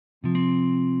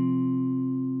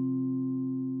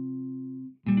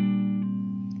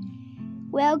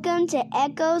Welcome to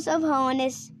Echoes of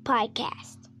Holiness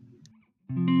podcast.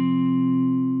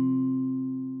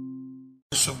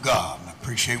 Of God. I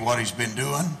appreciate what he's been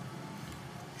doing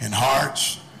in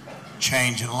hearts,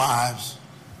 changing lives.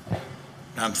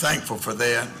 I'm thankful for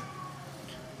that.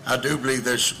 I do believe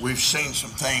we've seen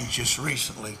some things just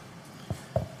recently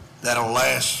that'll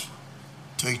last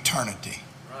to eternity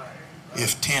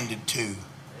if tended to.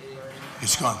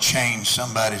 It's going to change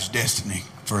somebody's destiny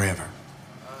forever.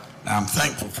 Now, I'm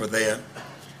thankful for that.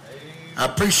 I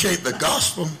appreciate the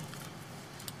gospel,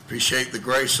 appreciate the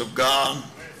grace of God,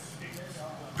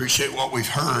 appreciate what we've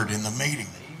heard in the meeting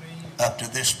up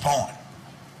to this point.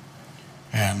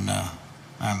 And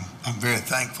I'm very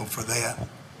thankful for that.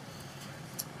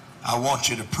 I want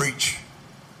you to preach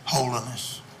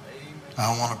holiness.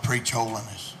 I want to preach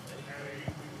holiness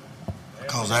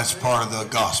because that's part of the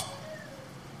gospel.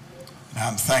 And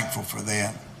I'm thankful for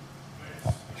that.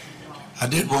 I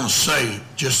did want to say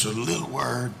just a little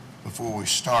word before we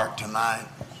start tonight.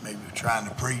 Maybe we're trying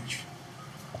to preach.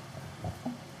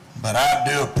 But I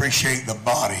do appreciate the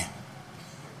body,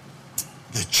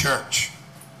 the church.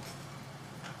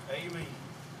 Amen.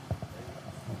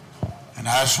 And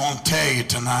I just want to tell you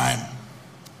tonight,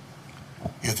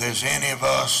 if there's any of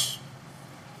us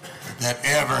that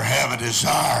ever have a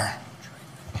desire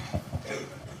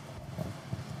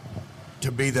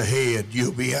to be the head,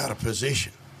 you'll be out of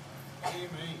position. Amen.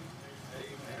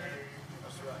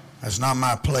 That's right. That's not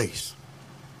my place.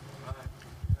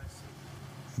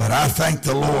 But I thank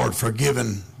the Lord for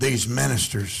giving these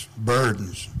ministers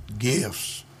burdens,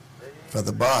 gifts for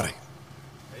the body.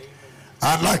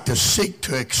 I'd like to seek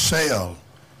to excel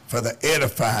for the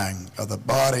edifying of the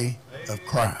body of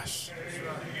Christ.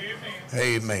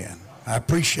 Amen. I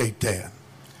appreciate that.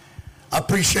 I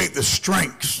appreciate the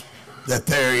strengths that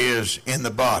there is in the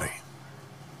body.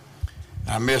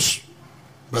 I miss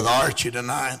Brother Archie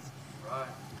tonight.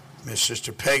 Miss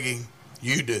Sister Peggy.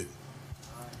 You do.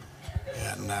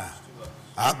 And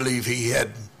I believe he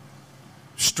had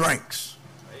strengths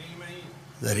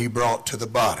that he brought to the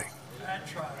body.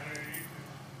 That's right.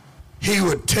 He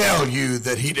would tell you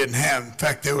that he didn't have, in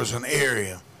fact, there was an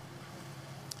area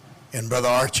in Brother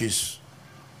Archie's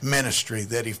ministry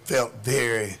that he felt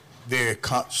very, very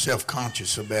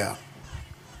self-conscious about,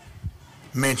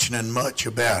 mentioning much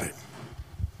about it,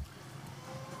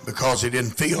 because he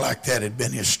didn't feel like that had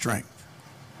been his strength.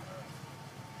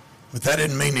 But that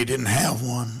didn't mean he didn't have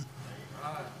one.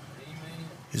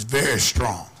 He's very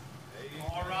strong.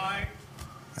 All right.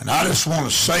 And I just want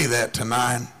to say that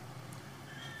tonight.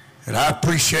 And I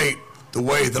appreciate the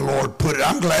way the Lord put it.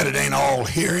 I'm glad it ain't all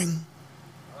hearing.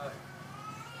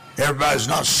 Everybody's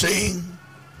not seeing.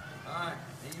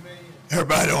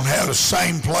 Everybody don't have the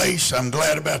same place. I'm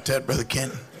glad about that, Brother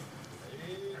Kenton.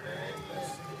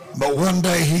 But one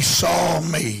day he saw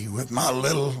me with my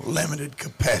little limited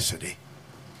capacity.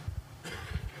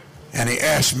 And he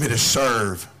asked me to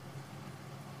serve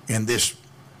in this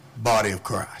body of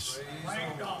Christ.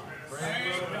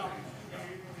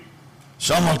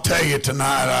 So I'm going to tell you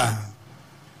tonight,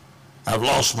 I've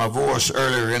lost my voice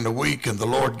earlier in the week, and the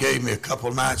Lord gave me a couple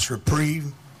nights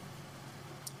reprieve.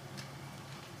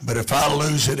 But if I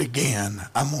lose it again,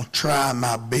 I'm going to try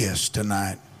my best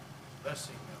tonight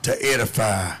to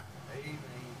edify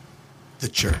the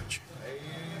church.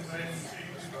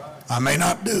 I may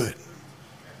not do it,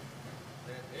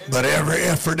 but every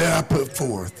effort that I put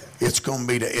forth, it's going to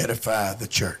be to edify the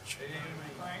church.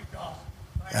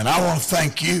 And I want to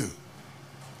thank you,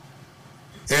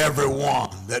 everyone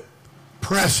that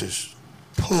presses,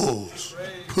 pulls,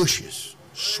 pushes,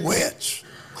 sweats,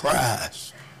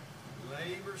 cries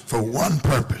for one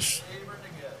purpose,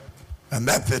 and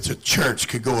that the church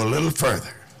could go a little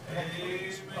further,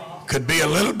 could be a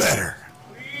little better.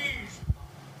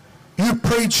 You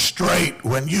preach straight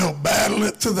when you'll battle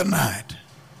it through the night.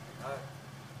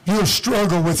 You'll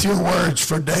struggle with your words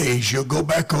for days. You'll go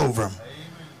back over them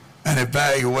and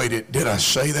evaluate it. Did I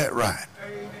say that right?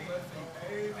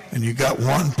 And you got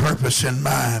one purpose in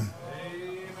mind.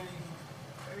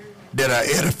 Did I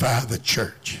edify the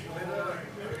church?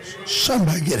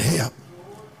 Somebody get help.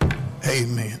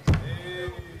 Amen.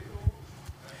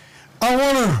 I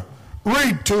want to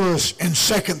read to us in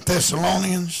 2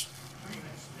 Thessalonians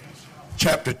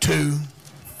chapter 2.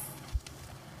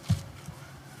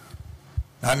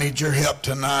 I need your help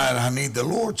tonight. I need the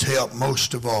Lord's help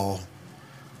most of all.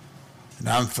 And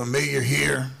I'm familiar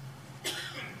here.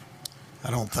 I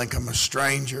don't think I'm a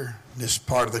stranger in this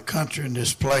part of the country, in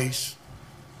this place.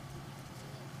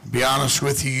 To be honest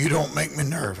with you, you don't make me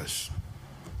nervous.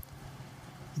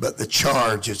 But the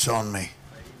charge that's on me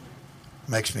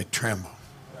makes me tremble.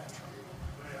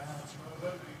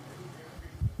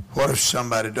 What if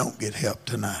somebody don't get help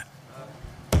tonight?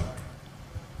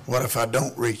 What if I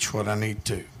don't reach what I need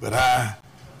to? But I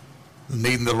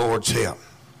need the Lord's help.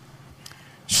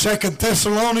 2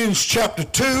 Thessalonians chapter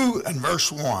 2 and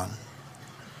verse 1.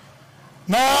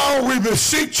 Now we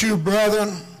beseech you,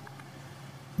 brethren,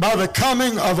 by the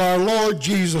coming of our Lord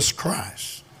Jesus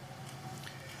Christ,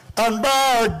 and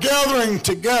by our gathering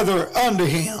together unto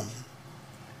him,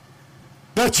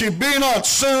 that ye be not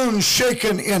soon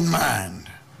shaken in mind,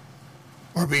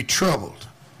 or be troubled,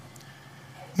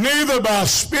 neither by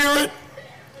spirit,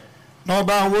 nor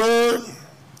by word,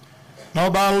 nor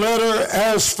by letter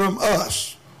as from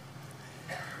us,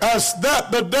 as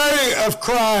that the day of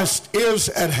Christ is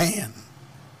at hand.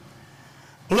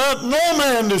 Let no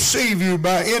man deceive you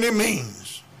by any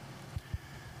means,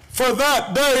 for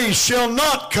that day shall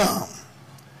not come,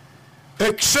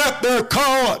 except there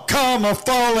come a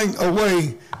falling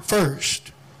away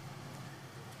first,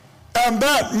 and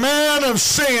that man of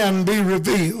sin be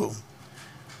revealed,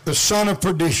 the son of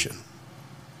perdition,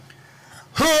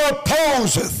 who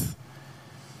opposeth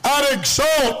and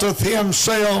exalteth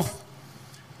himself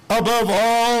above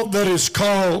all that is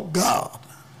called God,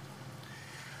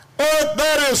 or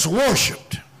that is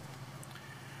worshipped,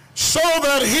 so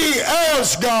that he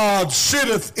as God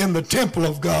sitteth in the temple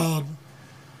of God,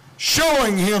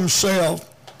 showing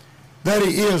himself that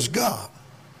he is God.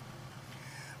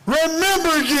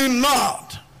 Remember ye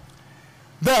not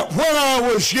that when I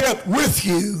was yet with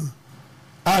you,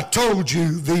 I told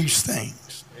you these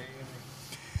things.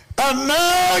 And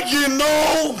now ye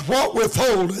know what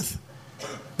withholdeth,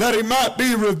 that he might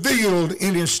be revealed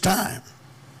in his time.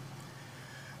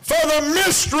 For the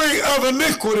mystery of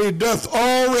iniquity doth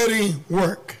already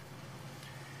work.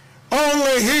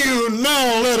 Only he who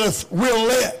now letteth will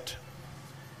let,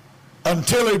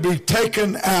 until he be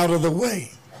taken out of the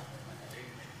way.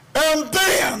 And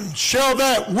then shall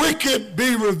that wicked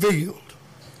be revealed,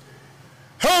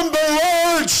 whom the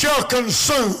Lord shall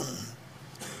consume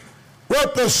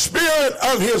with the spirit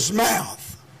of his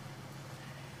mouth,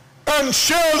 and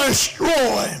shall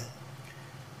destroy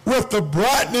with the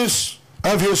brightness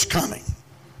of his coming.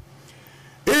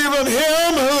 Even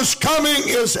him whose coming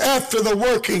is after the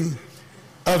working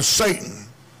of Satan,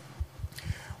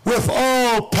 with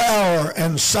all power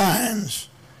and signs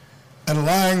and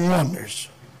lying wonders,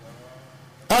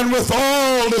 and with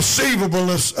all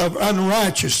deceivableness of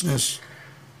unrighteousness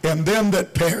in them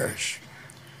that perish,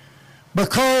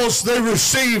 because they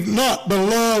receive not the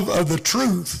love of the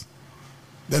truth,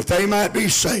 that they might be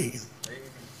saved.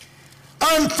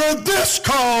 And for this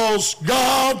cause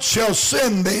God shall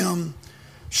send them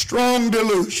strong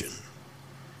delusion,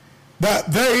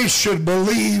 that they should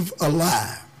believe a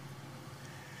lie,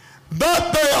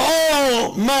 that they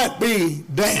all might be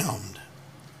damned,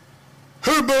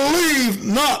 who believed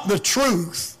not the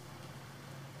truth,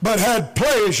 but had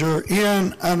pleasure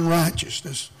in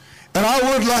unrighteousness. And I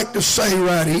would like to say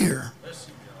right here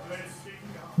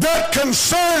that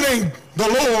concerning the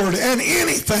Lord, and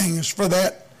anything for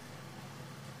that,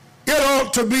 it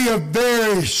ought to be a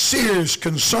very serious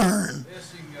concern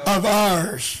of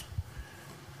ours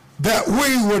that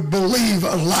we would believe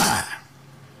a lie.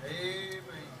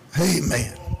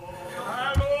 Amen.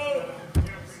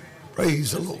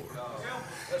 Praise the Lord.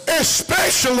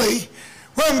 Especially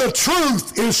when the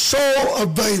truth is so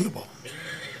available.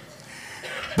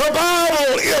 The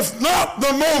Bible, if not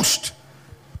the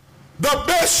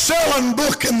best-selling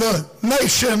book in the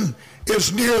nation,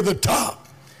 is near the top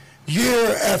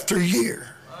year after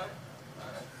year.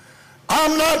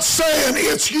 I'm not saying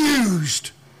it's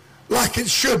used like it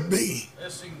should be,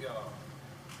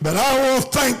 but I will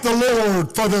thank the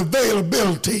Lord for the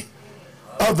availability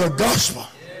of the gospel.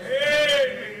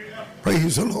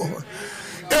 Praise the Lord.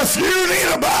 If you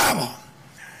need a Bible,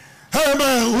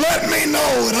 amen, let me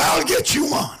know and I'll get you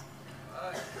one.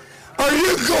 Or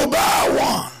you can go buy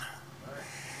one.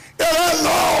 It hasn't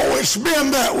always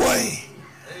been that way.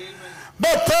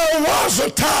 But there was a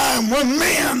time when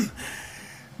men,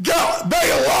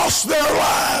 they lost their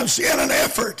lives in an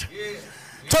effort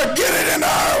to get it into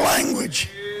our language.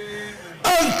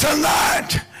 And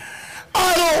tonight,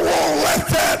 I don't want to let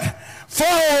that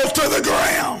fall to the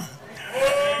ground.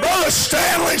 Brother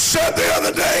Stanley said the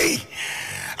other day,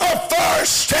 as far as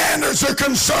standards are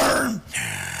concerned,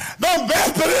 the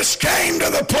Methodists came to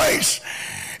the place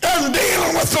in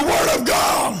dealing with the Word of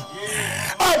God.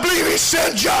 I believe he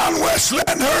said John Wesley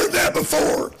hadn't heard that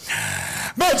before,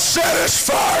 but said as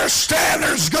far as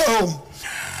standards go,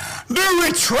 do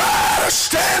we try to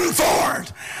stand for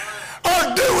it,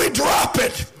 or do we drop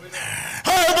it?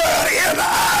 How about in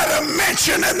our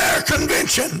dimension in their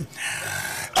convention?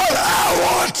 And I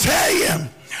want to tell you,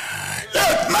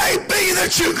 It may be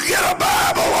that you can get a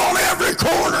Bible on every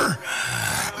corner,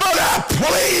 but I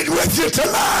plead with you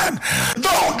tonight,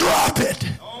 don't drop it.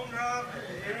 Don't drop it.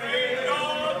 Thank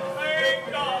God.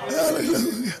 Thank God.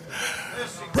 Hallelujah.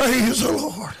 Praise the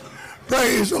Lord.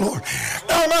 Praise the Lord.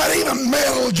 I might even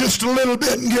meddle just a little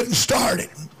bit in getting started.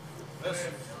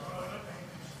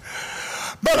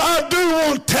 But I do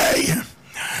want to tell you,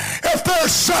 if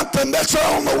there's something that's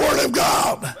on the Word of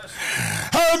God,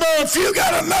 I don't know if you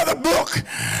got another book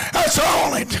that's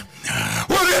on it,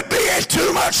 would it be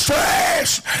too much to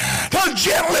ask to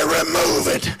gently remove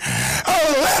it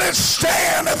or let it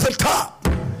stand at the top?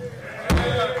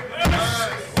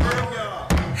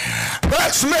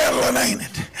 That's meddling, ain't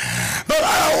it? But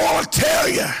I want to tell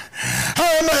you,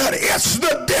 amen, it's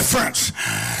the difference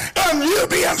in you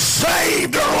being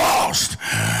saved or lost.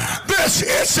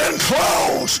 It's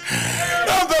enclosed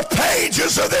on the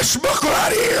pages of this book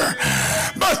right here.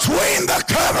 Between the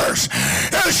covers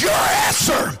is your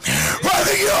answer,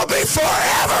 whether you'll be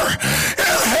forever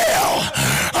in hell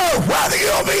or whether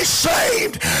you'll be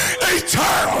saved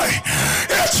eternally.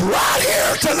 It's right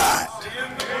here tonight.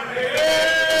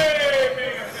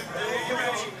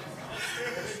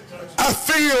 I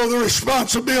feel the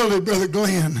responsibility, Brother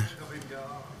Glenn,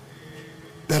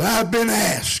 that I've been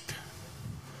asked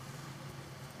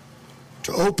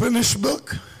to open this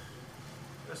book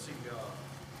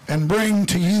and bring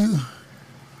to you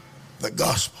the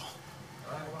gospel.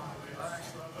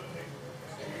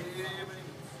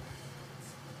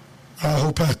 I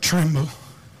hope I tremble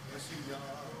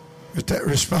with that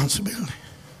responsibility.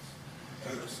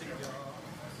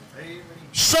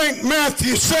 St.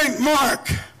 Matthew, St.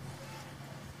 Mark,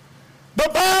 the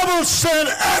Bible said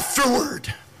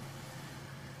afterward,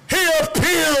 he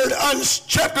appeared on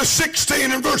chapter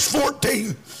 16 and verse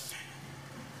 14.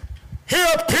 He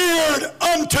appeared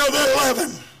unto the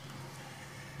 11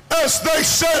 as they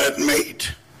sat at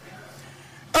meat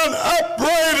and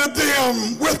upbraided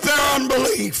them with their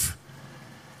unbelief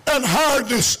and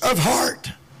hardness of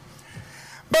heart,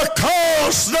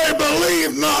 because they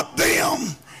believed not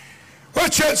them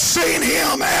which had seen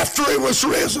him after he was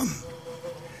risen.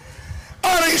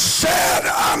 And he said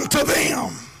unto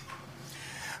them,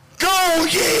 go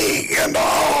ye into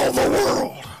all the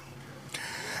world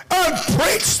and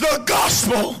preach the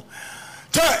gospel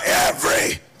to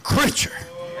every creature.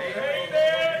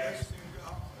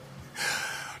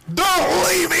 Don't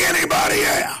leave anybody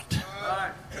out.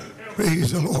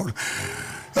 Praise the Lord.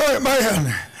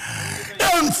 Amen.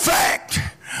 In fact,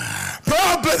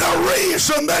 probably the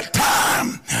reason that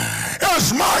time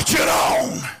is marching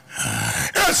on,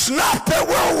 it's not that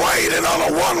we're waiting on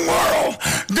a one-world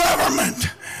government.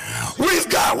 We've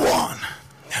got one.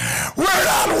 We're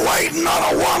not waiting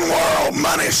on a one-world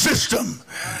money system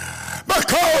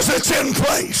because it's in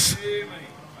place.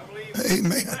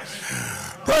 Amen.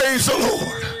 Praise the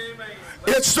Lord.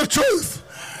 It's the truth.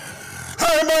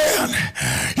 Amen.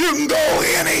 You can go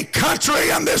any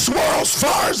country in this world, as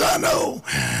far as I know,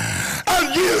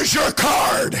 and use your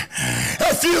card.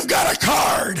 If you've got a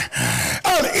card,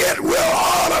 and it will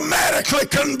automatically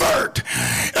convert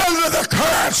into the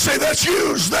currency that's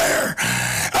used there.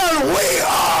 And we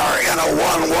are in a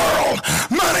one-world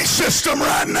money system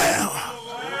right now.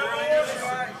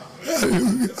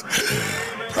 Hallelujah.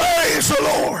 Praise the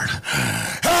Lord.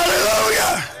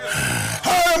 Hallelujah.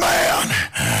 Amen.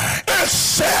 It's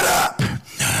set up.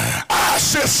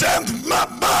 ISIS and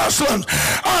Muslims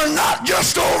are not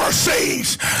just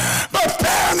overseas, but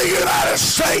they're in the United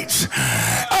States.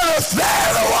 And if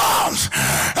they're the ones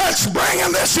that's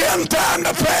bringing this end time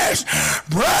to pass,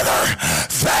 brother,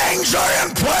 things are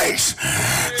in place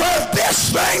for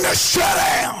this thing to shut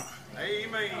down.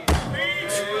 Amen.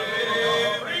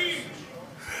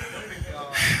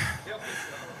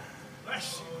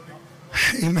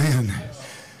 Amen.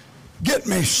 Get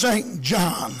me St.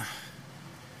 John.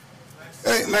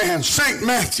 Amen. St.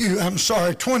 Matthew,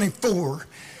 24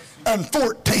 and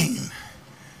 14.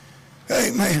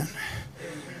 Amen.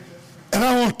 And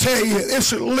I want to tell you,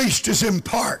 this at least is in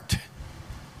part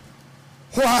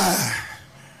why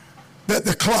that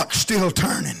the clock's still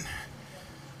turning.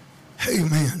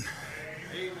 Amen.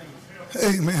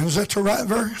 Amen. Is that the right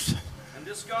verse? And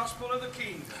this gospel of the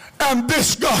kingdom. And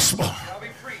this gospel Shall be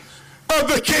preached of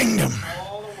the kingdom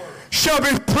all the world. shall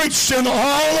be preached in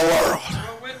all the world For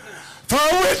a witness for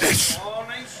a witness to all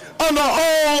nations. unto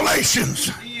all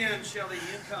nations. Then shall the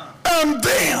end come. And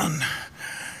then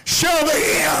shall the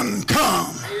end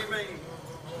come. Amen.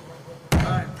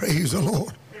 Right. Praise the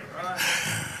Lord. Right.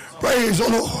 Praise the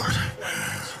Lord.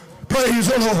 Praise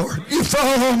the Lord. You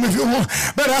follow him if you want.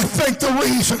 But I think the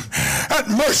reason that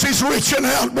Mercy's reaching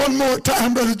out one more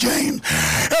time, Brother James,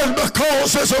 is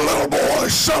because there's a little boy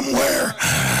somewhere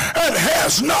that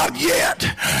has not yet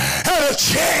had a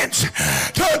chance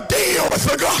to deal with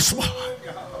the gospel.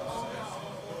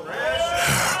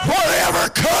 Whatever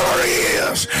color he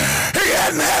is, he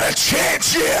hadn't had a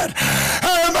chance yet.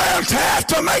 A man to have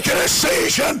to make a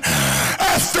decision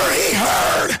after he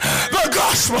heard the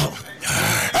gospel.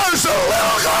 There's a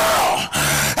little girl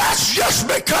that's just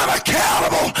become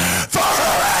accountable for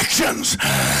her actions.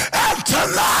 And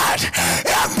tonight,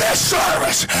 in this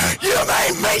service, you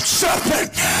may meet something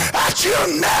that you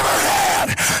never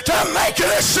had to make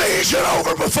a decision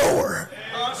over before.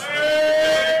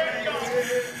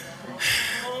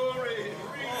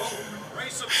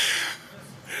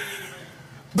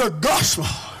 The gospel.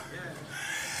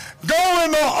 Go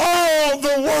into all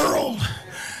the world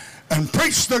and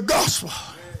preach the gospel.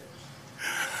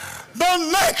 The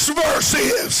next verse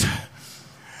is,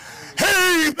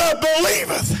 he that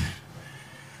believeth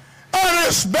and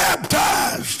is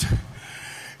baptized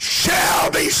shall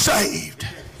be saved.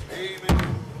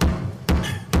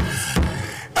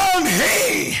 And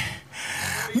he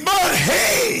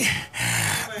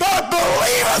that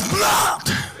believeth not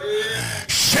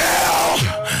shall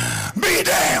be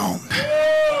damned.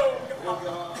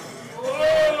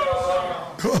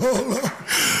 Oh, Lord.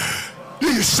 Do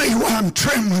you see why I'm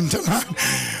trembling tonight?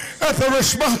 At the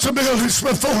responsibilities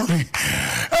before me.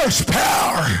 There's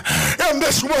power in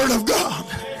this word of God.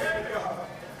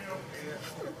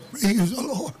 Praise the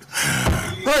Lord.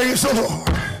 Praise the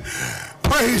Lord.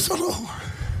 Praise the Lord.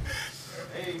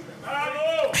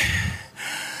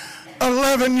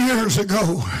 11 years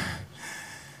ago,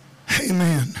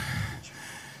 amen,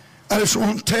 I just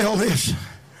want to tell this.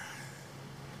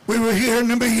 We were here in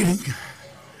the meeting.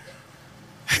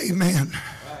 Amen.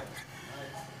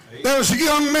 There was a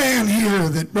young man here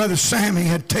that Brother Sammy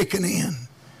had taken in.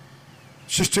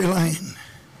 Sister Elaine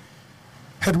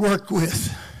had worked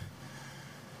with.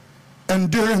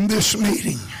 And during this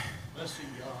meeting,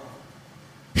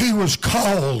 he was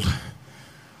called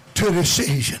to a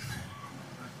decision.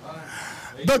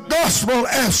 The gospel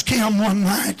asked him one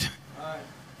night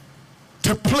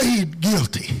to plead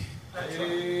guilty.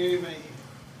 Amen.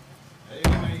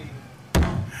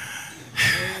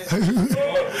 Amen.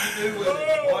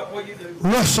 What will you do?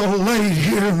 Russell laid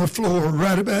here on the floor,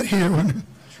 right about here,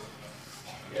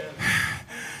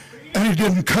 and he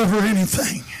didn't cover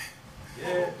anything.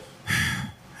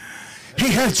 He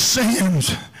had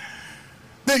sins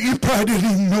that you probably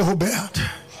didn't even know about.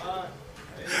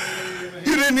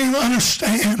 You didn't even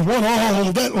understand what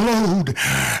all that load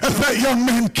that young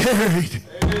man carried.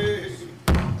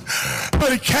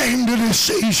 But he came to the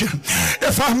decision,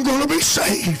 if I'm going to be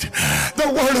saved, the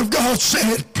word of God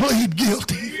said, plead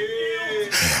guilty.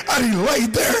 And he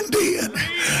laid there and did.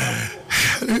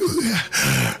 Hallelujah.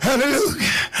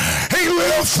 Hallelujah. He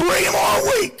lived 3 more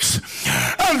weeks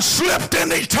and slipped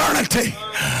into eternity.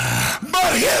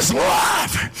 But his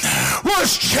life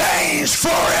was changed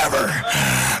forever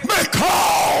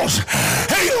because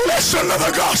he listened to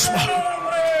the gospel.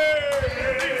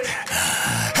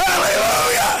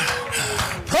 Hallelujah.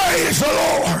 Praise the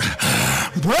Lord.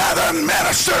 Brethren,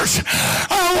 ministers,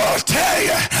 I will tell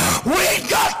you, we ain't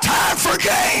got time for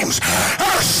games.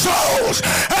 Our souls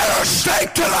are at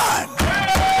stake tonight.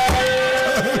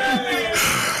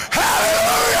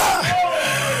 Hallelujah.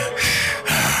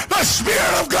 The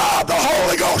Spirit of God, the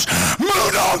Holy Ghost,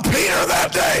 moved on Peter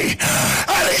that day.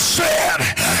 And he said,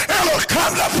 it will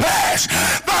come to pass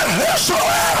that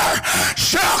whosoever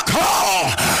shall call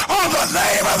on the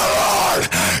name of the Lord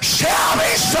shall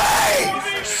be saved.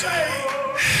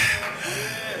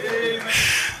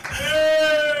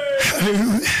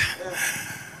 Hallelujah.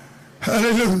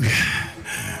 Hallelujah.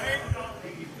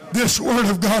 This word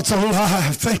of God's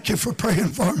alive. Thank you for praying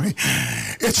for me.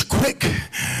 It's quick.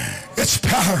 It's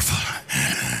powerful.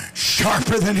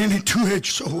 Sharper than any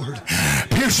two-edged sword.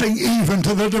 Piercing even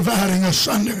to the dividing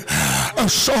asunder of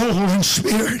soul and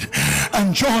spirit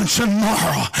and joints and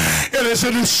marrow. It is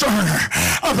a discerner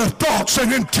of the thoughts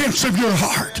and intents of your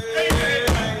heart.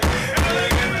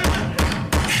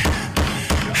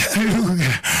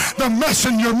 Hallelujah. The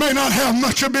messenger may not have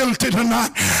much ability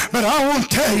tonight, but I want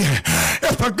to tell you,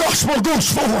 if the gospel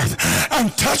goes forth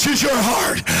and touches your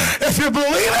heart, if you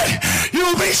believe it,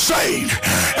 you'll be saved.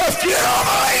 If you don't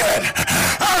believe it,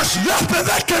 there's nothing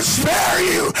that can spare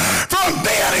you from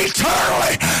being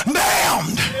eternally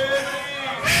damned.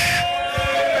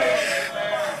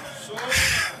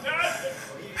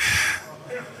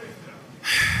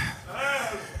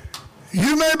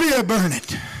 You may be a burning.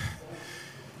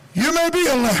 You You may be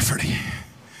a Lafferty.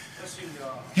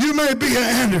 You may be an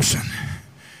Anderson.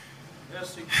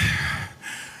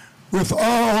 With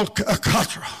all a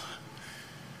Cottrell,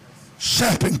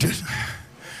 Sappington,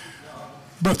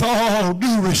 with all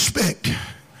due respect,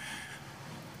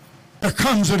 there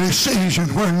comes a decision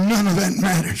where none of that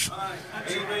matters.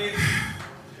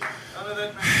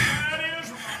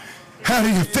 How do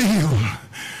you feel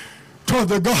toward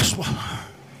the gospel?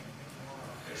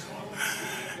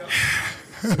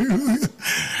 Hallelujah.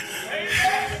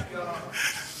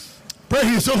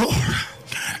 Praise the Lord.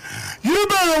 You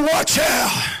better watch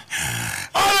out.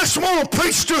 I just want to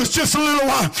preach to us just a little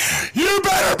while. You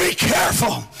better be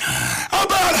careful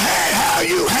about how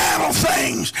you handle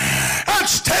things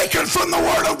that's taken from the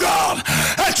Word of God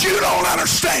that you don't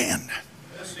understand.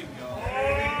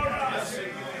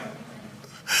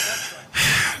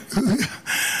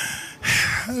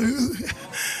 Hallelujah.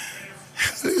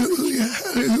 Hallelujah.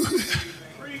 Hallelujah.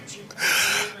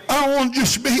 I won't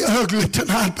just be ugly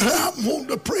tonight, but I want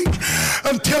to preach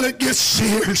until it gets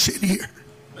serious in here.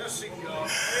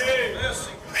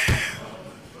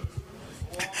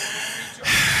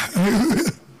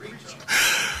 Hallelujah.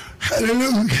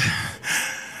 Hallelujah.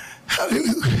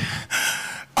 Hallelujah.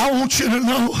 I want you to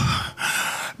know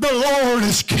the Lord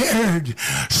has cared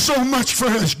so much for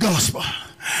his gospel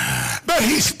that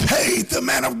he's paid the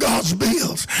man of God's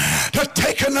bills to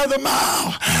take another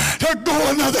mile, to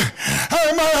go another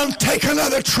mile, take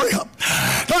another trip,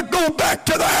 to go back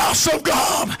to the house of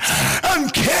God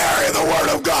and carry the Word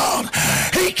of God.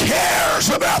 He cares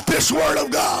about this Word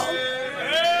of God.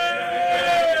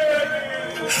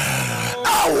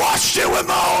 I watched it with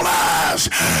my own eyes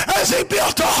as he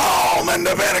built a home in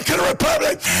the Dominican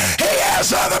Republic. He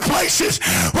has other places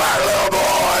where little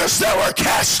boys that were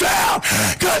cast out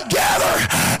could gather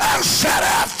and sit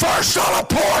out first on a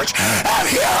porch and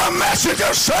hear a message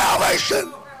of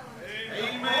salvation.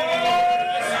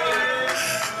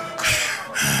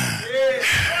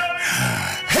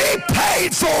 He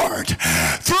paid for it.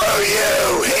 Through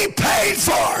you, he paid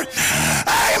for it.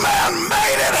 Amen.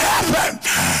 Made it happen.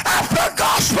 If the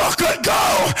gospel could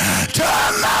go to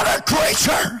another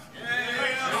creature.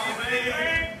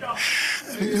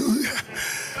 Hallelujah.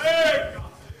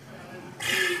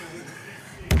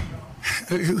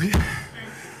 Hallelujah.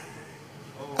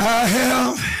 I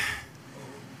have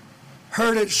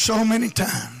heard it so many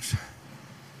times,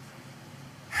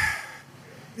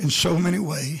 in so many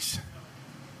ways.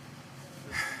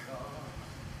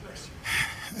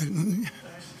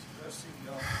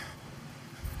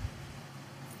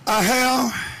 I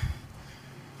have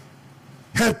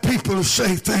had people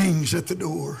say things at the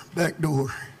door, back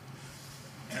door,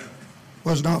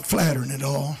 was not flattering at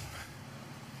all.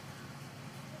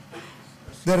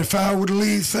 That if I would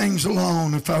leave things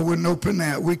alone, if I wouldn't open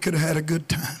that, we could have had a good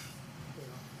time.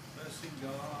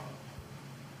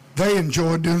 They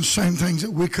enjoyed doing the same things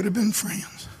that we could have been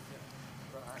friends.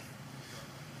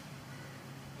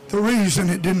 The reason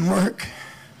it didn't work,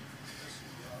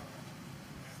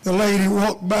 the lady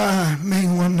walked by me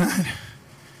one night,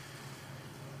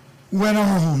 went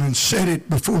on and said it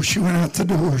before she went out the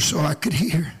door so I could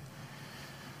hear.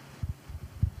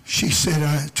 She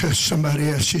said to somebody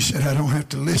else, she said, I don't have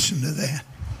to listen to that.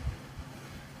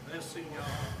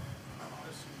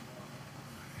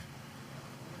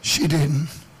 She didn't.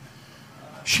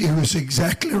 She was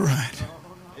exactly right.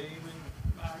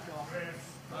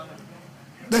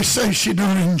 They say she's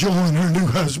not enjoying her new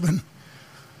husband.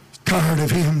 Tired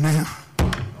of him now.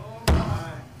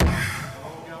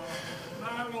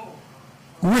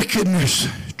 Wickedness,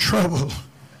 trouble,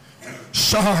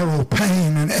 sorrow,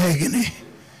 pain, and agony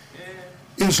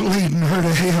is leading her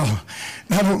to hell.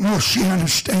 And I don't know if she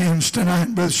understands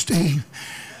tonight, Brother Steve,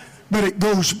 but it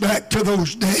goes back to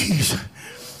those days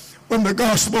when the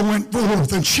gospel went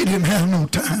forth and she didn't have no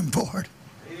time for it.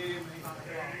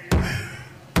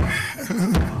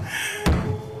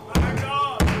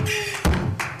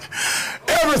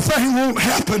 Everything won't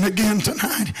happen again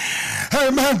tonight.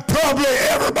 Amen. Probably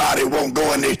everybody won't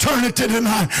go into eternity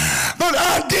tonight. But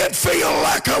I did feel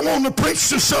like I want to preach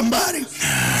to somebody.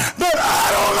 But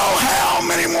I don't know how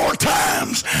many more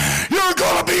times you're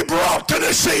going to be brought to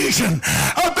decision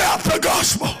about the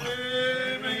gospel.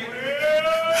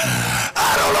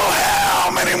 I don't know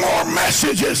how many more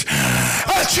messages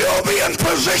that you'll be in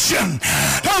position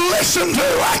to listen to.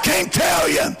 I can't tell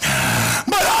you.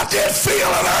 But I did feel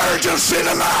an urgency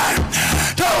tonight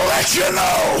to let you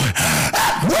know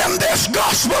that when this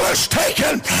gospel is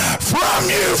taken from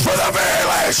you for the very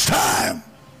last time,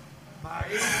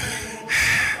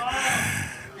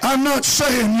 I'm not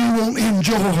saying you won't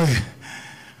enjoy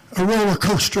a roller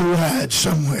coaster ride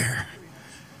somewhere.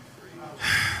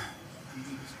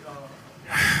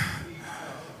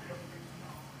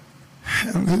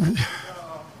 Hallelujah.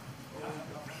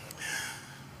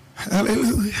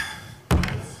 Hallelujah.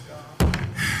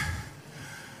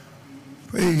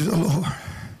 Praise the Lord.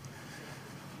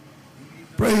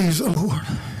 Praise the Lord.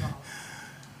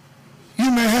 You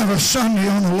may have a Sunday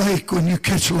on the lake when you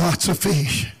catch lots of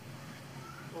fish.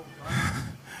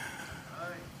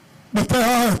 But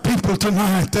there are people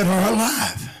tonight that are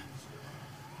alive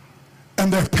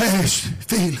and they're past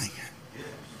feeling.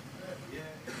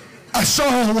 I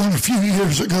saw one a few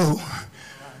years ago.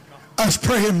 I was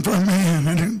praying for a man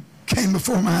and it came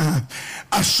before my eye.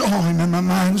 I saw him in my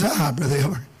mind's eye, Brother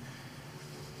Elder.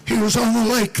 He was on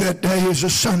the lake that day. It was a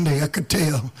Sunday. I could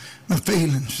tell my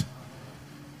feelings.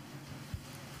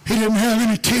 He didn't have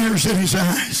any tears in his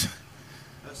eyes.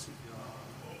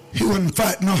 He wasn't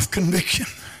fighting off conviction.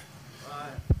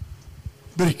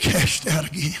 But he cashed out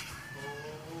again.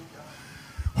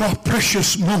 While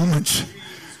precious moments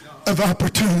of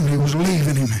opportunity was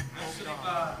leaving him.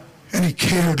 And he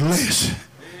cared less.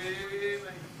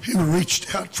 He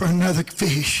reached out for another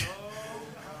fish,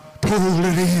 pulled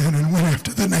it in, and went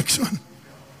after the next one.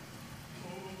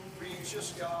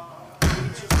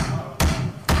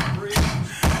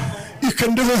 You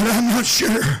can do it. I'm not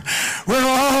sure where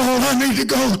all I need to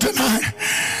go tonight.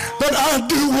 But I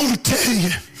do want to tell you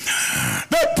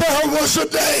that there was a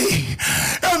day,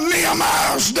 in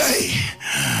Nehemiah's day,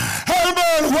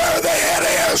 amen, where they had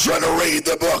Ezra to read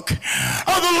the book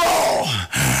of the law.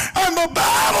 And the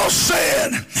Bible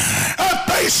said that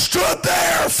they stood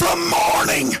there from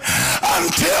morning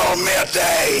until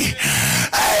midday.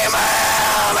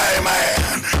 Amen,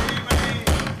 amen.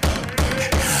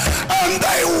 And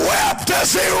they wept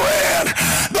as they read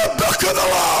the book of the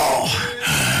law.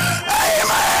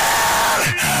 Amen.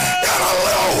 In a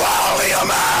little while,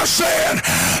 Nehemiah said,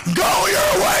 go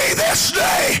your way this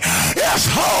day. It's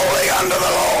holy unto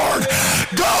the Lord.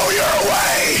 Go your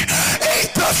way.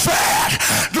 Eat the fat.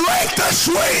 Drink the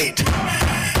sweet.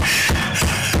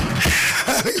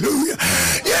 Hallelujah.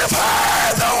 You've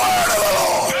heard the word of the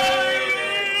Lord.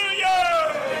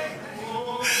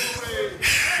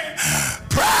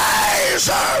 Praise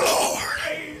our Lord.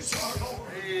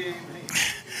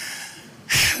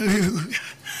 Hallelujah.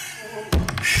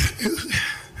 Hallelujah.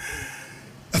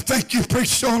 I think you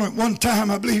preached on it one time.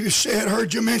 I believe you said,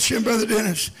 heard you mention, Brother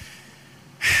Dennis.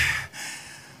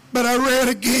 But I read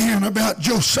again about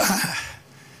Josiah.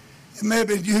 It may have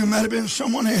been you, it might have been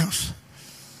someone else.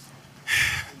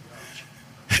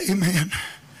 Amen.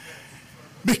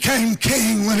 Became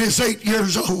king when he was 8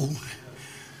 years old.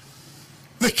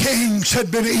 The kings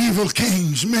had been evil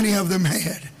kings, many of them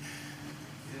had.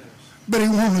 But he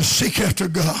wanted to seek after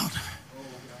God.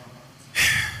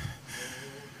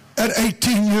 At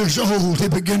 18 years old, he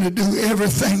began to do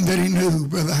everything that he knew,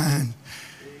 Brother Hine,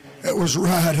 that was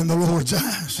right in the Lord's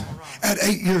eyes. At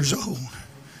 8 years old.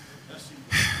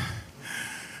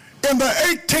 In the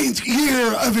 18th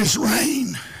year of his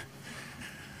reign,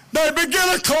 they began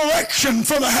a collection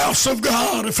for the house of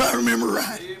God, if I remember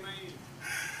right.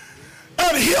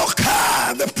 And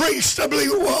Hilkiah, the priest, I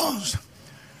believe it was,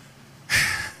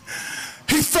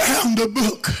 he found a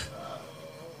book.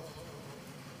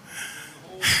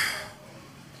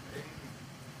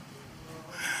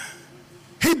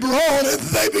 He brought it,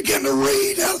 they began to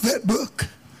read out of that book.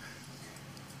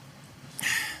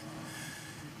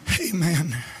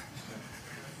 Amen.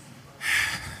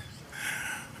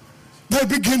 They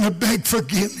began to beg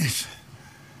forgiveness.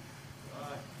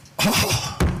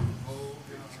 Oh.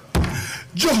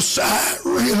 Josiah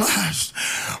realized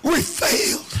we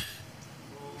failed.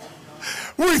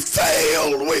 We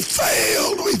failed.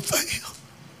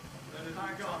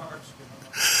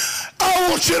 I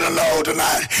want you to know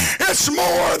tonight, it's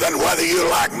more than whether you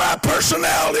like my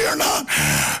personality or not.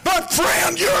 But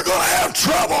friend, you're going to have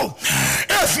trouble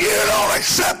if you don't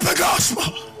accept the gospel.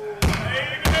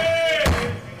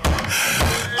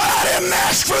 I didn't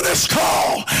ask for this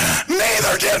call.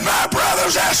 Neither did my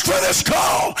brothers ask for this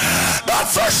call. But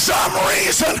for some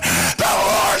reason, the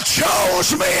Lord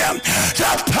chose men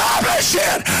to publish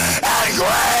it. And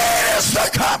great is the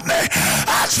company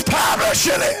that's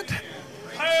publishing it.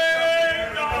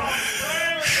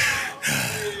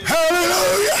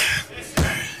 Hallelujah.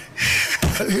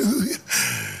 Hallelujah.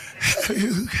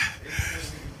 Hallelujah.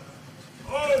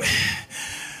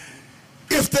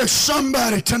 If there's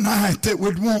somebody tonight that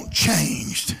would want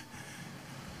changed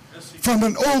from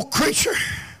an old creature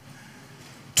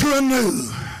to a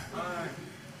new,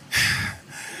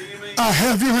 I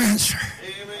have your answer.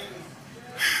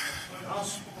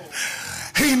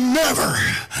 He never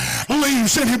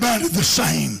leaves anybody the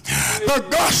same. The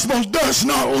gospel does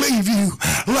not leave you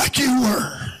like you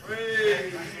were.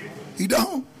 He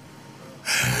don't.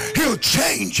 He'll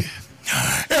change you.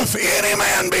 If any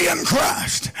man be in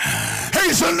Christ,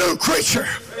 he's a new creature.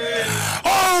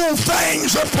 All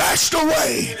things are passed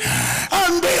away,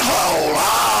 and behold,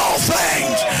 all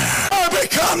things are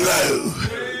become new.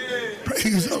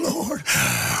 Praise the Lord.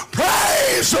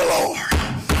 Praise the Lord.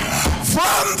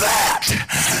 From that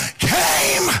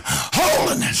came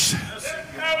holiness.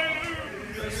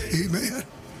 Amen.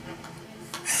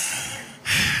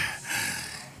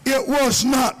 It was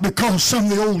not because some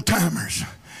of the old timers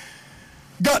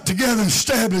got together and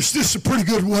established this is a pretty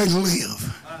good way to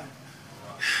live.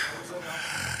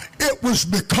 It was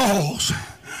because,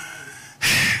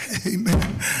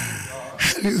 amen,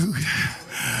 hallelujah,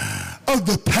 of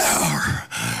the power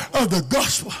of the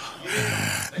gospel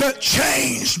that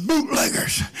changed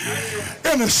bootleggers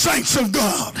and the saints of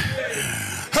God.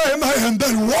 Amen.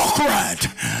 They walk right,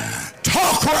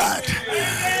 talk right.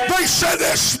 They said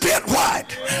they spit right.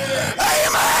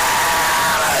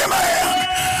 Amen. Amen.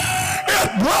 It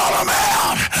brought them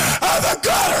out of the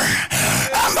gutter.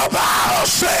 And the Bible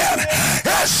said,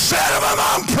 it set them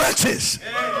among princes.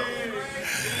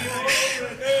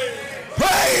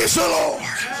 Praise the Lord.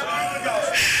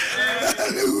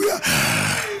 Hallelujah.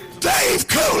 Dave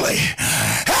Cooley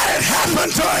had it happen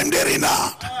to him, did he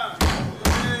not?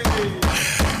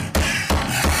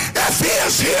 If he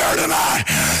is here tonight,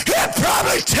 he'd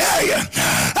probably tell you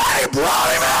that he brought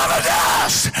him out of the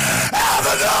dust, out of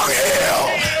the dunghill,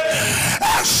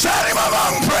 and set him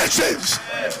among princes.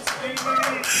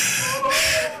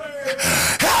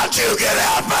 How'd you get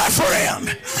out, my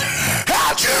friend?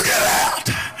 How'd you get out?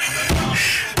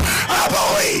 I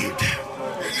believed.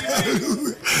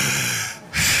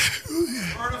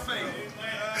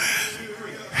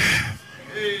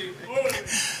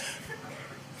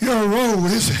 Your role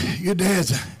is your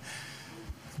dad's a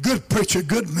good preacher,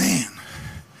 good man.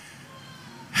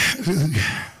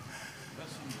 Hallelujah.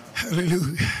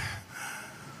 Hallelujah.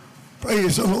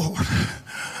 Praise the Lord.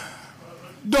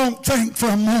 Don't think for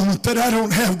a moment that I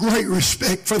don't have great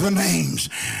respect for the names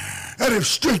that have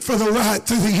stood for the right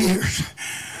through the years.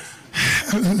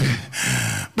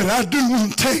 But I do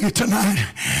want to tell you tonight,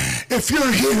 if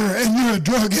you're here and you're a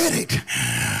drug addict,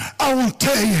 I want to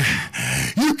tell you,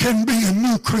 you can be a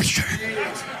new creature.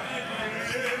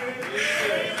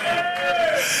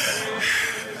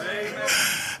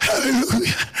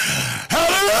 Hallelujah.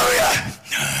 Hallelujah.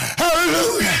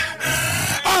 Hallelujah.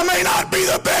 I may not be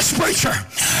the best preacher,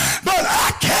 but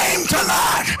I came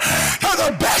tonight to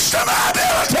the best of my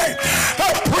ability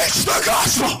to preach the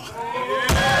gospel.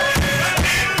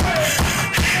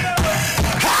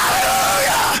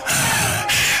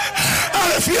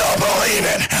 If you'll believe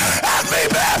it and be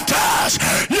baptized,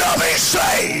 you'll be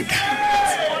saved.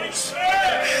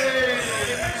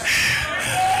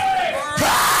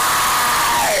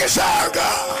 Praise our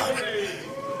God.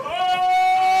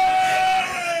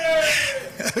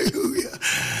 Hallelujah.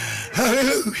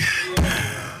 Hallelujah.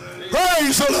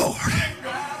 Praise the Lord.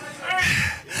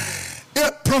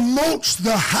 It promotes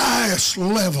the highest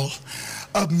level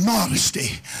of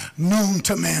modesty known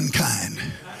to mankind.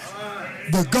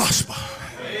 The gospel.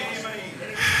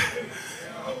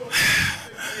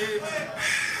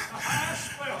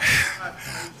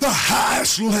 The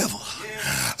highest level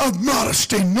of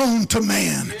modesty known to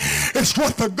man is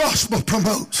what the gospel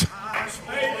promotes.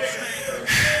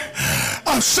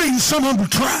 I've seen some of them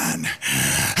trying.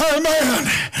 Amen.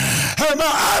 Amen.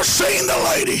 I've seen the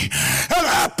lady, and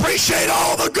I appreciate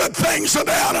all the good things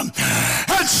about them.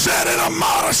 Had sat in a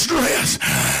modest dress,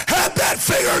 had that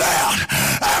figured out,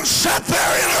 and sat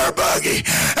there in her buggy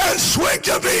and swigged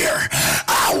a beer.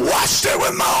 I watched it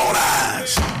with my own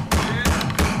eyes.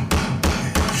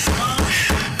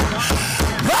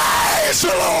 Praise the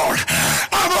Lord.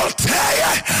 I'm going to tell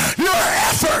you, your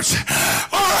efforts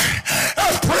are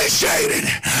appreciated,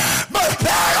 but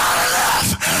they're not enough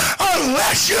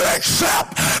unless you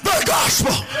accept the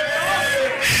gospel.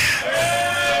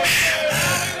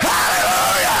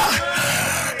 Hallelujah.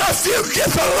 If you get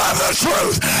the love of the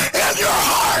truth in your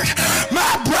heart,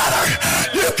 my brother,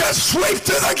 you can sweep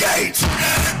through the gates.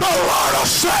 The Lord will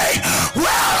say,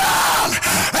 well done,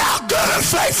 thou good and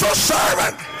faithful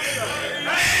servant.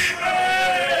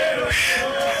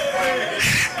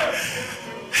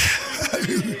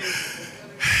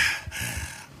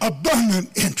 Abundant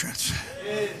entrance.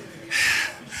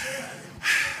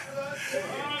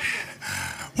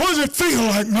 What does it feel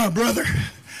like, my brother,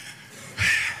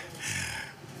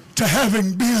 to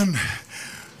having been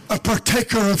a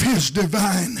partaker of his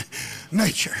divine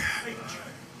nature?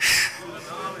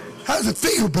 How does it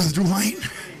feel, Brother Dwayne?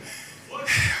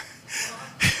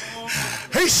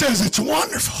 He says it's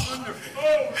wonderful.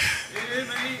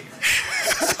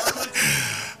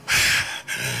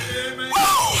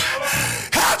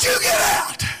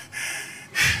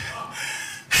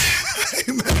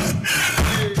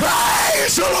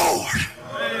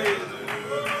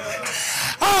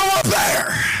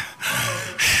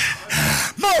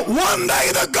 one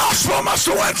day the gospel must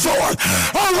have went forth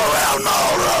all around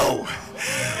Monroe.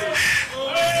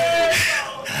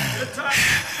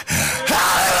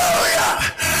 Hallelujah.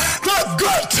 The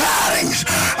good tidings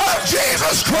of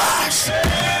Jesus Christ.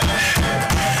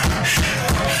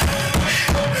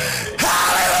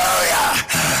 Hallelujah.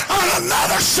 On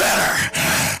another sinner,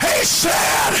 he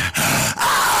said,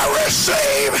 I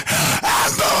receive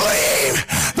and believe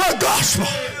the gospel.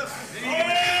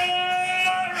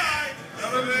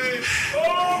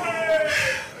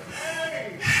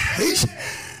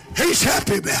 He's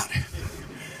happy about it.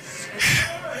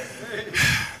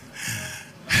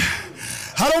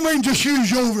 I don't mean just use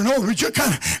you over and over, but you're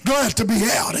kind of glad to be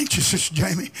out, ain't you, Sister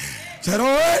Jamie? Is that all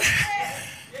right?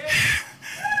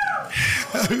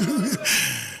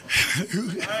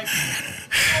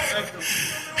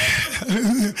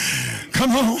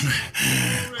 Come on.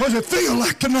 What does it feel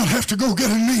like to not have to go get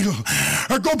a needle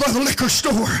or go by the liquor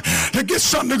store to get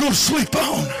something to go to sleep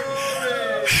on?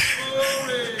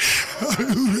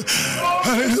 Hallelujah.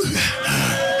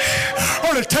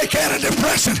 Or to take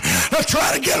antidepressant to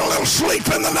try to get a little sleep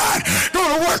in the night, go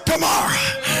to work tomorrow.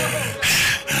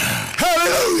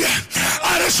 Hallelujah.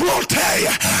 I just want to tell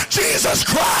you, Jesus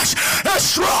Christ is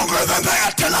stronger than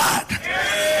that tonight.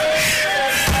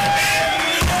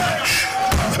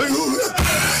 Hallelujah.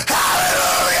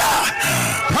 Hallelujah.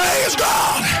 Praise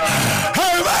God.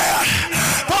 Amen.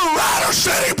 The writer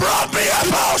said he brought me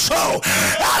up also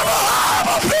out of a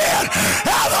horrible pit,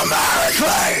 out of the miry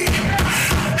clay.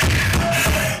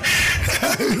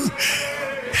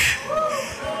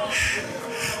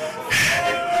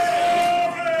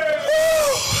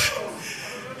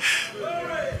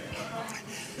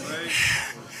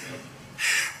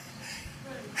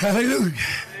 Hallelujah.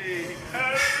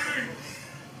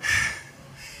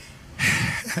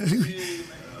 Hallelujah.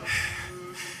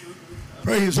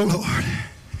 Praise the Lord.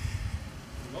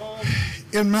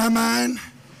 In my mind,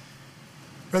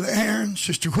 Brother Aaron,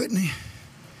 Sister Whitney,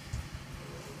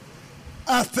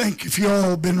 I think if you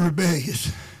all been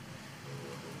rebellious,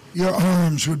 your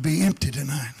arms would be empty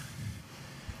tonight.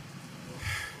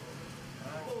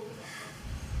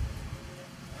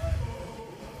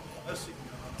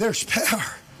 There's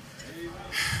power.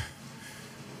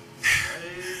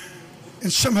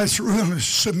 And somebody's willing to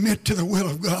submit to the will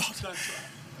of God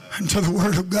and to the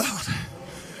Word of God.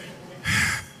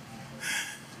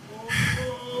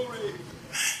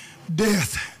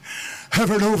 Death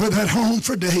hovered over that home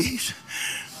for days.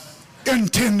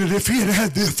 Intended, if he had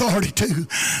had the authority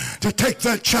to take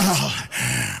that child.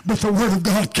 But the Word of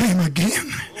God came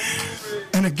again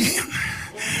and again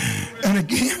and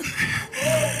again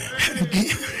and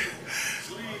again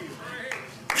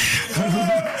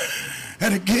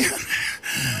and again.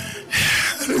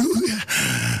 Hallelujah.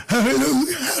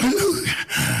 Hallelujah. Hallelujah.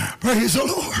 Praise the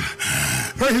Lord.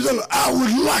 Praise the Lord. I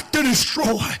would like to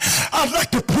destroy. I'd like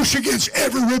to push against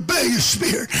every rebellious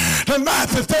spirit tonight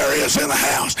that there is in the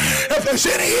house. If there's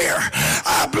any here,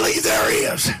 I believe there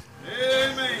is.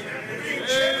 Amen.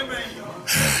 Amen.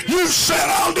 You said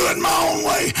I'll do it my own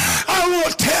way. I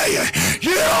will tell you,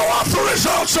 you don't want the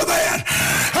results of that.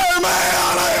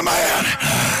 Amen, amen.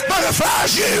 But if I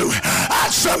was you,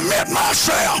 I'd submit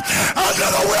myself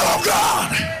under the will of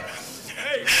God.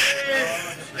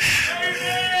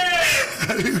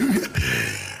 Hallelujah.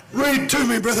 Read to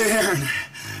me, Brother Aaron.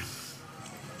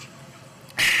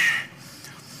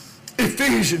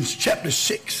 Ephesians chapter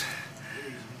 6.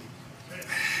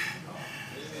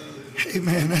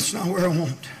 Amen. That's not where I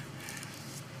want.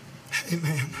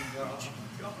 Amen.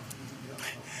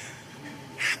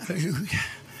 Hallelujah.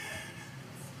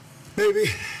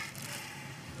 Baby,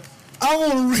 I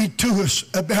want to read to us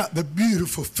about the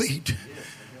beautiful feet.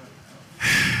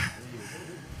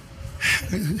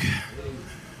 Hallelujah.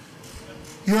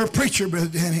 You're a preacher, Brother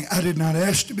Danny. I did not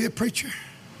ask to be a preacher.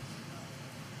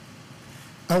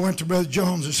 I went to Brother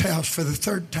Jones's house for the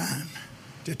third time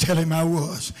to tell him I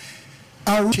was.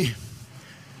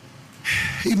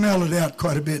 He mellowed out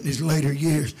quite a bit in his later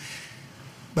years,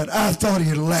 but I thought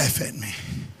he'd laugh at me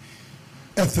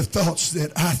at the thoughts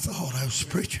that I thought I was a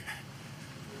preacher.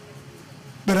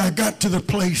 But I got to the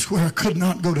place where I could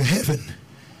not go to heaven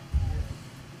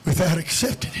without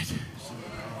accepting it.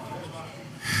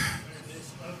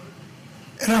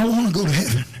 And I want to go to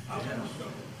heaven.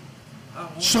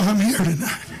 So I'm here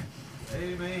tonight.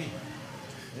 Amen.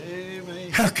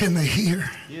 Amen. How can they hear?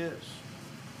 Yes.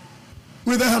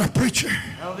 Without a preacher.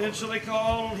 How then shall they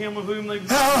call on him of whom they've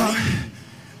not How believed?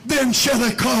 then shall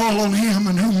they call on him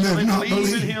in whom they've not Believe in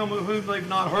believed? him of whom they've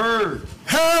not heard.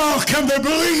 How can they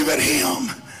believe in him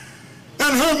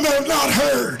and whom they have not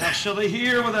heard. How shall they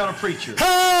hear without a preacher?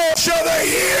 How shall they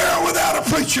hear without a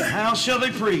preacher? How shall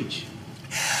they preach?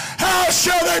 How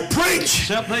shall they preach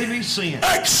Except they be sent.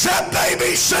 except they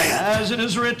be sent? As it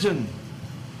is written.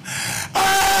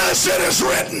 As it is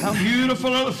written. How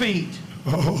beautiful are the feet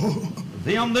of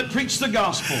them that preach the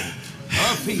gospel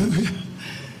of peace.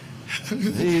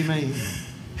 Amen.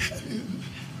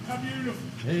 How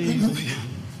beautiful. Amen.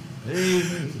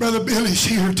 Amen. Brother Billy's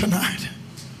here tonight.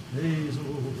 Praise the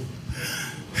Lord.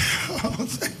 Oh,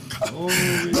 thank God.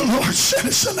 Glory. The Lord sent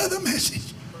us another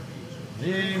message.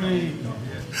 Amen.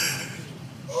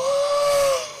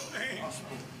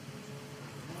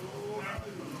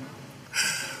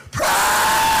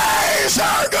 Praise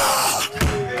our God.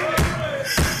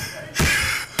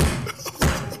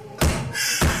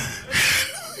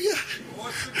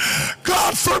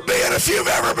 God forbid if you've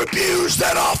ever abused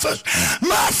that office.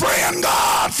 My friend,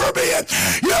 God forbid.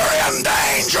 You're in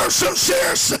danger of some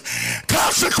serious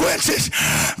consequences.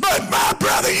 But my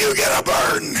brother, you get a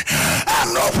burden and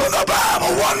open the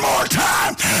Bible one more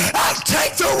time and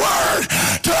take the word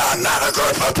to another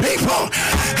group of people.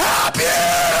 How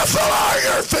beautiful are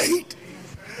your feet.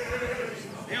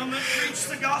 Them that preach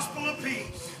the gospel of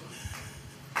peace.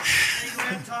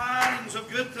 Amen. Tidings of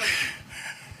good things.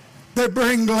 They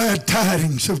bring glad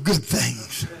tidings of good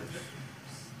things.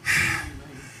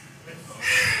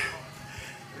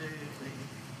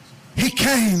 He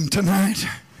came tonight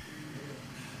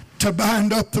to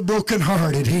bind up the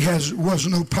brokenhearted. He was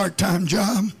no part-time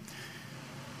job.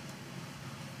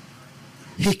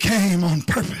 He came on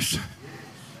purpose.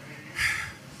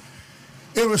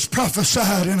 It was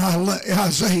prophesied in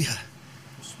Isaiah.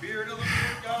 The Spirit of the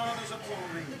Lord God is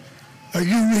upon me. Are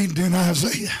you reading in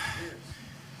Isaiah?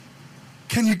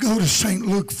 Can you go to St.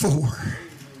 Luke 4?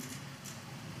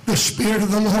 The Spirit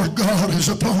of the Lord God is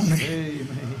upon me. Amen.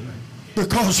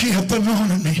 Because he hath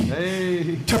anointed me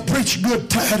Amen. to preach good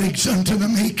tidings unto the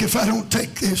meek. If I don't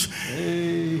take this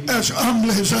as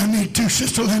humbly as I need to,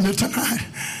 Sister Linda, tonight.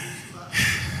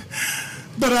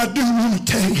 But I do want to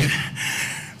tell you,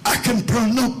 I can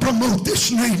promote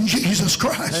this name, Jesus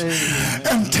Christ,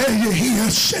 and tell you he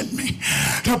has sent me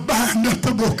to bind up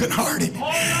the brokenhearted,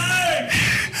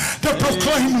 to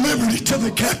proclaim liberty to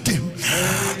the captive,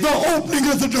 the opening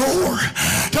of the door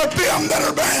to them that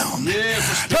are bound.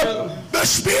 Yes, The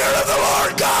Spirit of the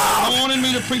Lord God. wanted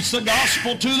me to preach the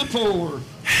gospel to the poor.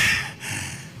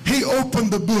 He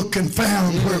opened the book and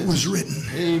found where it was written.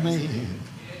 Amen.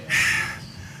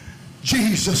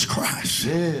 Jesus Christ.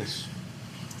 Yes.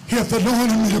 He hath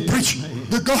anointed me to preach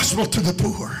the gospel to the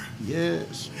poor.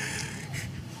 Yes.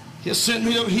 He has sent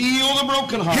me to heal the He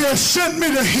brokenhearted. has sent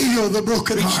me to heal the Preach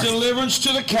brokenhearted. deliverance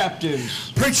to the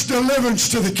captives. Preach deliverance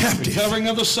to the captive. Recovering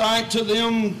of the sight to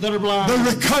them that are blind.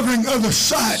 The recovering of the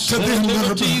sight to Set them at that are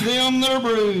liberty blind. them that are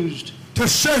bruised. To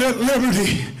set at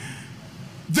liberty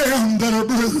them that are To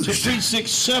bruised. preach the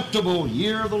acceptable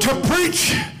year of the To Lord.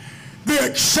 preach the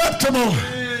acceptable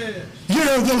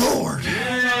year of the Lord.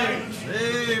 Yes.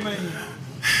 Amen.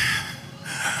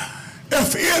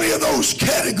 If any of those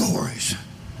categories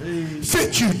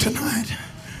fit you tonight,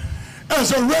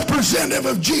 as a representative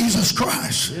of Jesus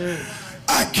Christ,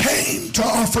 I came to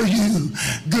offer you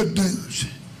good news.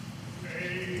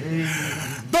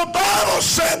 The Bible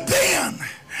said then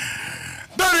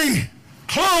that he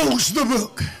closed the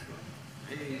book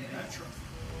That's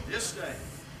right. This day.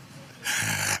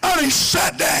 and he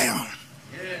sat down.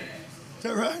 Is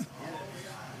that right?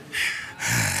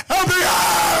 And the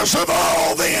eyes of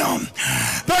all them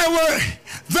that were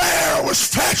there was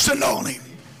fastened on him.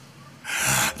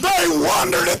 They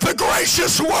wondered at the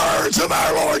gracious words of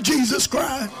our Lord Jesus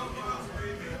Christ.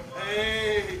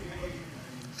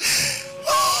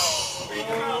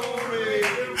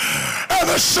 And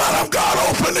the Son of God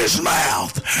opened his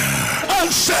mouth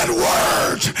and said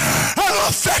words that will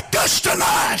affect us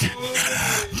tonight.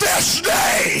 This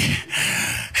day,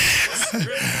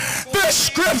 this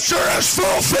scripture is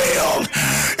fulfilled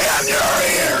in your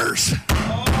ears.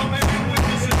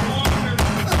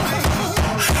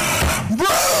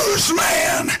 Bruised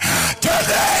man,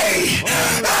 today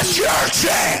that's your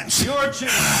chance. Your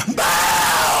chance.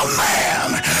 Bound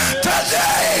man,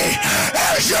 today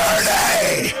is your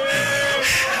day.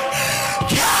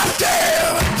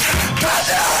 Captive,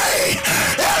 today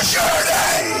is your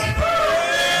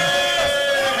day.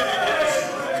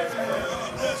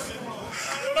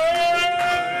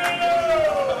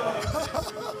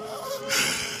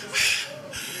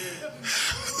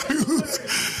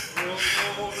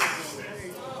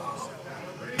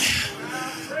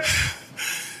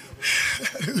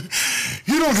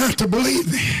 You don't have to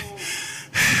believe me.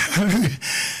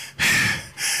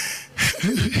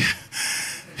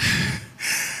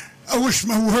 wish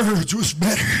my words was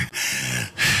better.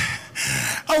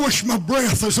 I wish my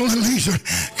breath was a little easier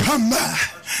to come by.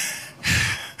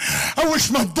 I wish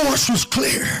my voice was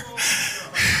clear.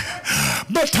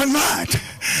 But tonight,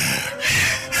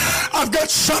 I've got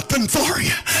something for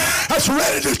you that's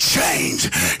ready to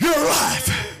change your life.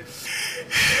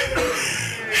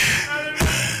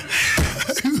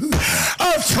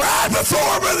 I've tried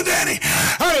before, Brother Danny,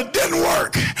 and it didn't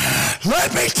work.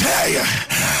 Let me tell you,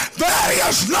 that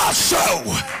is not so.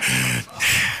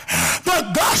 The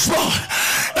gospel,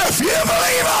 if you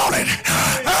believe on it,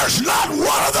 there's not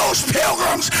one of those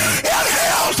pilgrims in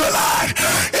hell tonight.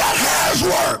 It has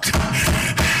worked.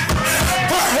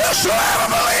 For whosoever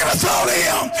believeth on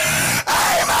him,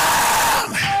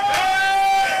 amen,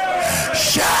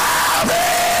 shall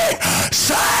be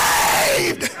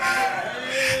saved.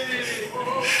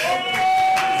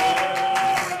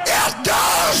 It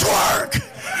does work.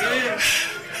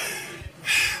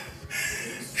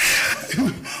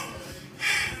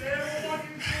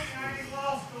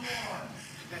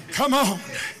 Come on.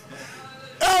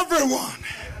 Everyone.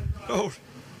 Oh,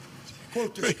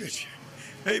 Quote the scripture.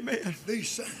 amen. These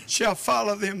signs. Shall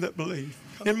follow them that believe.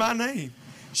 In my name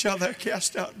shall they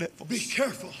cast out devils. Be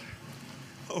careful.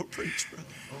 Oh, preach, brother.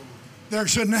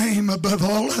 There's a name above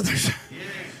all others.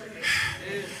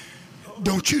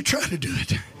 Don't you try to do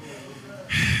it.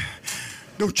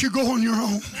 Don't you go on your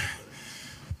own.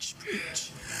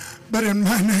 Preach. But in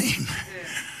my name,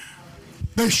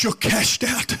 they shall cast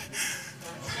out.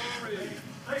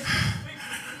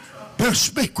 They'll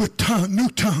speak with new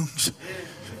tongues.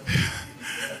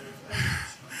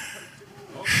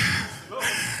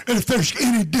 And if there's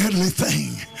any deadly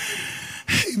thing,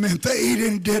 amen, if they eat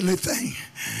any deadly thing,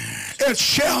 it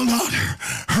shall not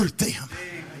hurt them.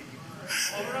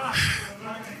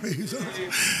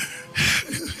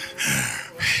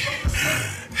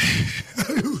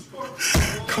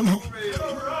 Come on.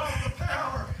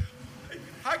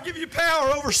 I give you power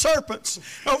over serpents,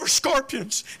 over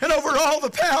scorpions, and over all the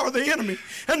power of the enemy,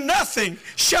 and nothing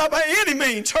shall by any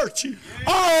means hurt you.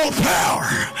 All power.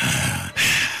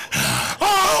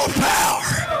 All power.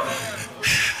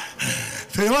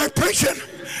 Feel like preaching?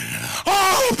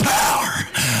 All power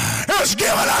is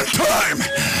given unto him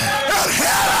in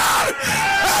heaven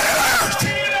and in earth.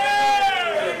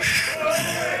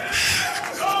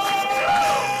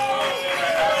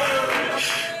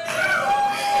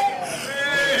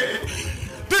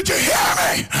 Did you hear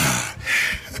me?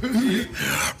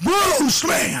 Bruised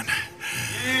man.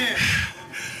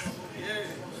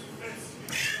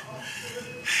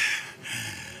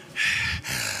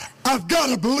 I've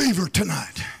got a believer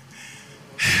tonight.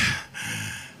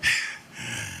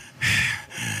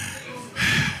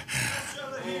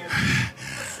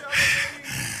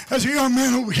 There's a young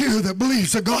man over here that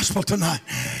believes the gospel tonight.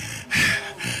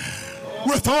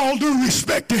 With all due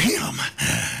respect to him,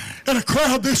 in a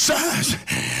crowd this size,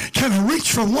 can I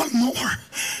reach for one more?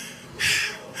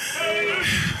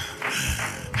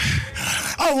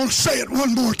 I will say it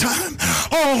one more time.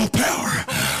 All power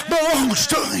belongs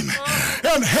to him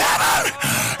in heaven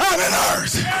and in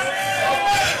earth.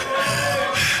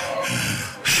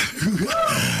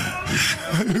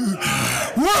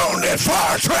 Wounded for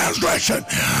our transgression,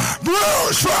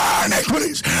 bruised for our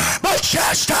iniquities, but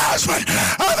chastisement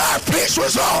of our peace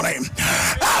was on him,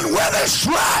 and with his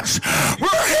stripes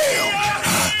we're healed.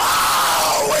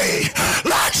 All we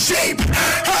like sheep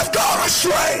have gone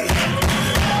astray.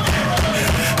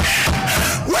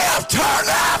 We have turned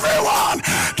everyone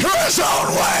to his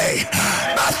own way,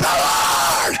 but the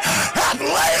Lord hath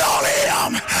laid on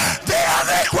him the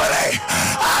iniquity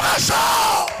of us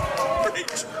all.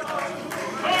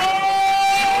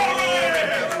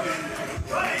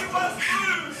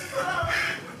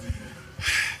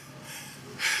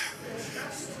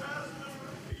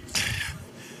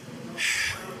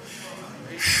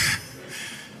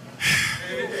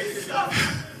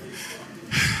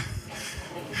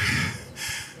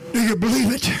 Do you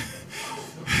believe it?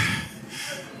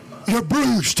 You're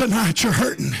bruised tonight. You're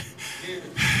hurting.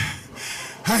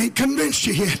 I ain't convinced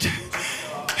you yet.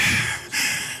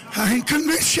 I ain't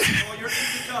convinced you.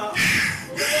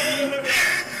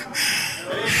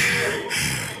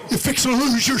 You're fixing to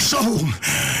lose your soul.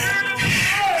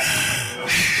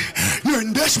 You're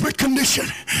in desperate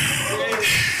condition.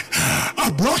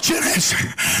 I brought you an answer.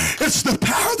 It's the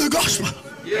power of the gospel.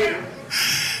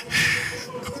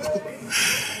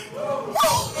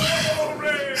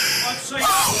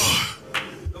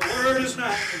 The word is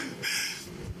nigh,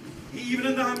 even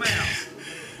in thy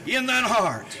mouth, in thine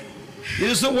heart. It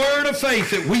is the word of faith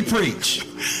that we preach.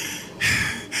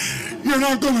 You're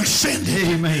not going to sin.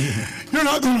 Amen. You're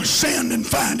not going to sin and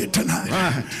find it tonight.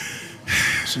 Right.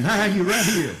 So now you're right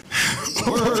here.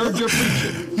 Word you're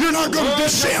preaching. You're not going to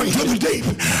descend to the deep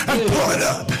and pull it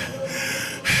up.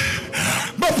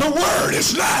 But the word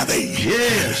is nigh thee.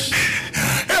 Yes.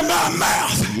 In thy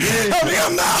mouth. Yes. And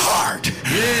in thy heart.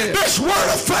 Yes. This word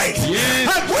of faith. Yes.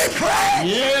 And we pray.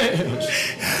 Yes.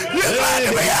 You're glad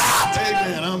to be out.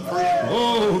 Amen. I'm praying.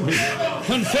 Oh,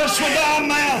 confess with thy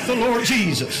mouth the Lord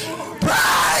Jesus.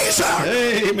 Praise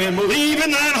him. Amen. Believe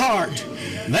in thine heart,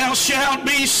 thou shalt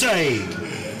be saved.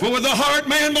 For with the heart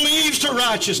man believes to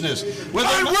righteousness. And with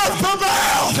the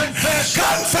mouth,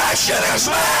 confession is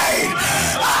made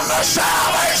unto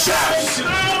salvation.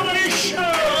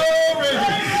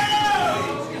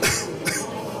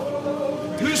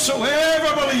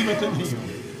 Whosoever believeth in him.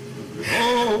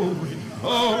 Oh.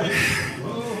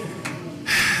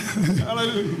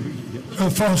 Hallelujah.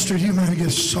 Foster, you might get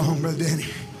a song, Brother Danny.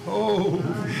 Oh.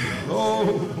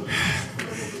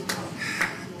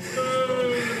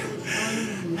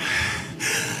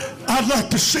 I'd like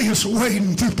to see us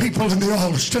wading through people in the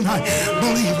altars tonight,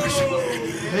 believers.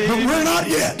 But we're not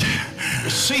yet.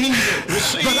 Receive it.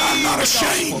 But I'm not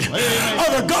ashamed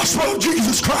of the gospel of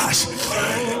Jesus Christ.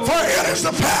 For it is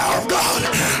the power of God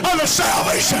unto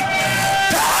salvation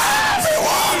to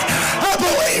everyone that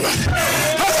believeth,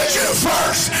 and the Jew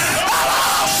first, and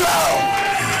also.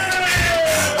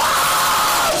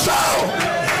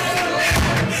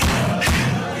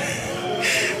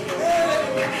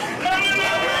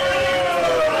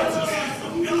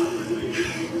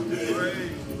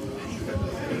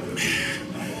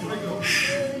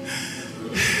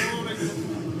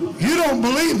 You don't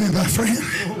believe me, my friend.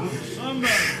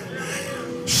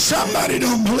 Somebody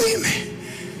don't believe me.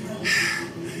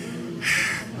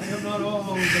 I have not all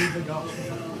believed the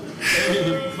gospel.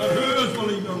 But who does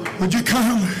believe the gospel? Would you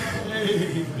come?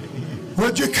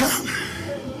 Would you come?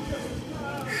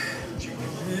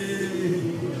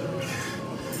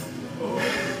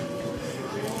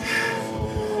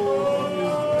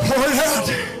 Pour it out.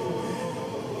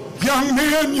 Young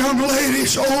men, young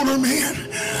ladies, older men,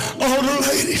 older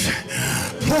ladies,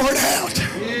 pour it out.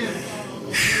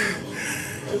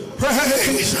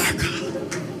 Praise our God.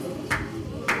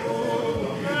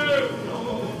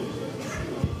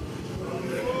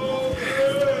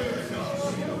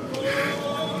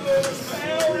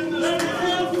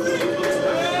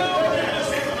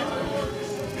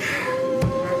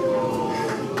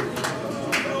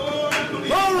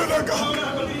 Glory to God.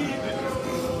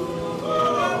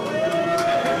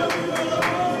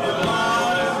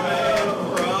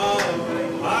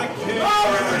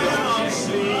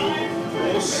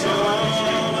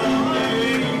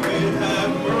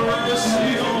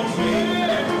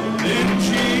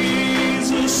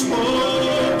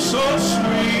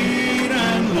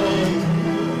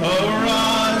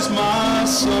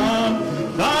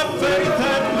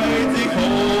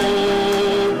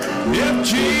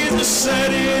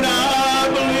 Said it, I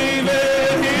believe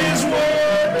it. His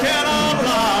word cannot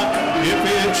lie. If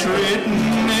it's written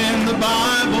in the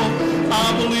Bible,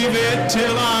 I believe it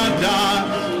till I die.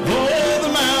 Though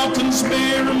the mountains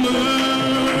be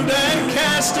removed and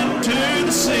cast into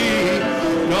the sea,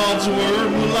 God's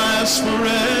word will last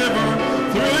forever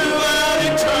throughout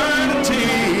eternity.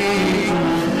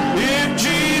 If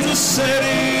Jesus said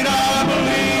it, I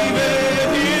believe it.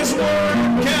 His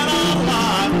word cannot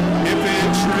lie. If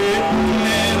it's written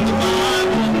in the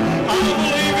Bible, I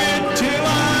believe it till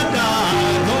I die.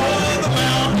 Though the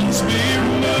mountains be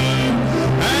removed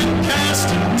and cast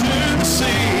into the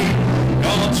sea,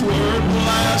 God's word will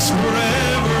last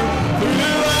forever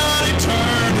throughout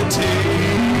eternity.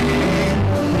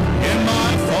 In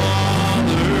my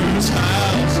Father's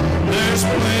house, there's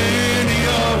plenty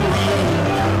of room,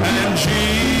 and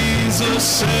Jesus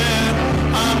said,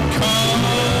 I'm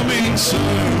coming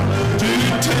soon to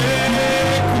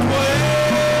take away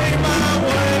my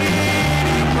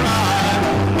waiting bride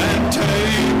and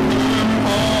take her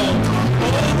home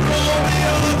over on the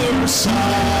other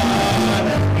side.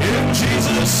 If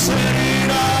Jesus said it,